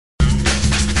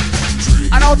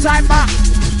no time back.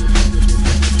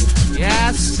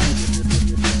 Yes.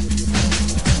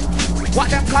 What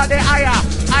them call the aya.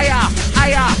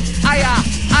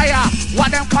 What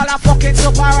them call a fucking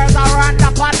super is a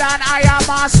random than aya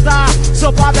master.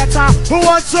 Super better. Who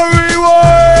wants to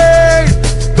rewind?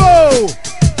 Go.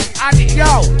 And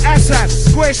yo,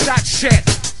 SS, squish that shit.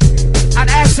 And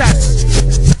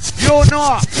SS, you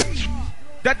know,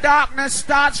 the darkness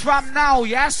starts from now,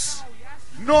 yes?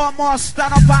 No more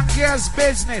stand up and gears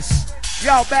business.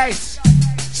 Yo, bass,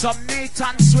 some neat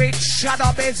and sweet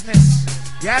shadow business,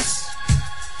 yes?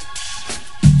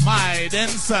 My and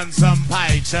some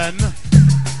Python.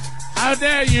 How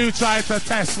dare you try to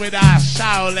test with our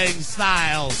Shaolin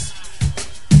styles?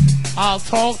 I'll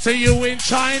talk to you in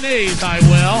Chinese, I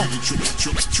will.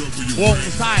 Wong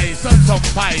Sai some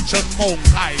Python,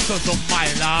 Mong Kai some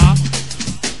Myla.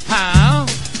 Huh?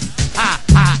 Ha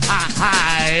ha ha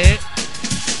ha.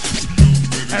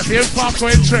 If you fuck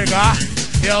with Trigga,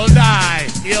 you'll die,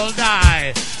 you'll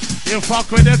die. You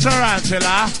fuck with the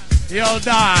tarantula, you'll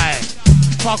die.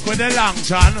 Fuck with the Long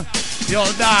John,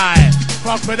 you'll die.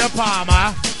 Fuck with the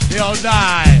Palmer, you'll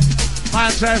die.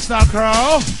 Manchester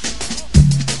Crow,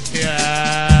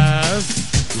 yes.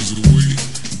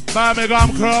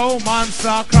 Birmingham Crow,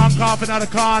 monster, crank off in the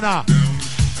corner.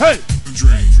 Hey!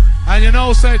 And you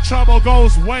know, say trouble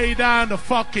goes way down the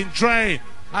fucking drain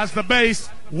as the bass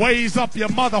weighs up your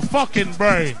motherfucking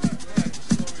brain.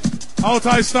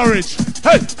 Outside storage.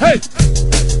 Hey, hey!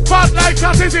 Fat like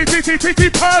a titty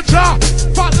percha.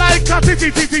 Fat like a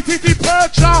titty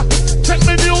percha. Check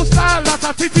me new style, that's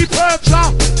a titty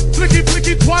percha.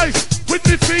 Flicky twice with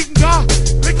me finger.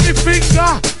 Lick me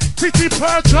finger. Titty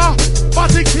percha.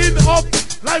 Body kin up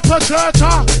like a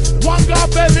churcha. One got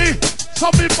belly.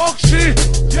 Tommy Boxy.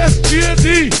 Yes,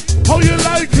 GD. How you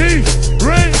like he?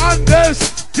 Ray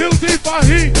Andes. Guilty for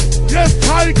he. Yes,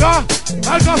 Tiger.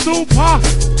 Like a super.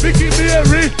 Mickey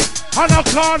Mary.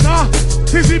 Anaconda,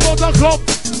 Tizzy Buttercup,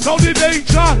 Cody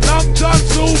Danger, Long John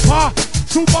Super,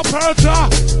 Super Percha,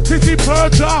 Tizzy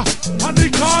Percha, and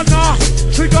the corner,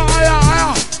 Trigga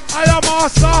Aya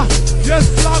Master, yes,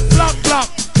 black,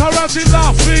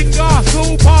 Tarantula, Finger,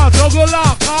 Super,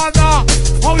 Juggler, Corner,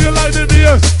 how you like the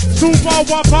beers, Super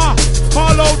Whopper,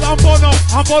 Fall out and burn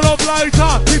up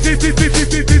lighter,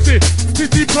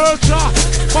 Tizzy Percha,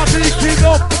 Body Kid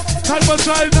up, Time of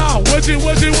China,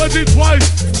 wedgie twice.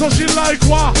 So she like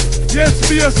what? Yes,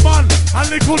 Bassman. And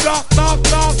little dark.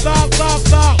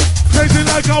 Crazy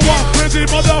like a what? Crazy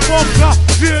motherfucker.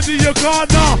 JD you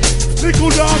corner. Little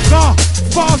darker.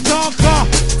 Fast talker.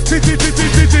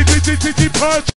 Titty perch.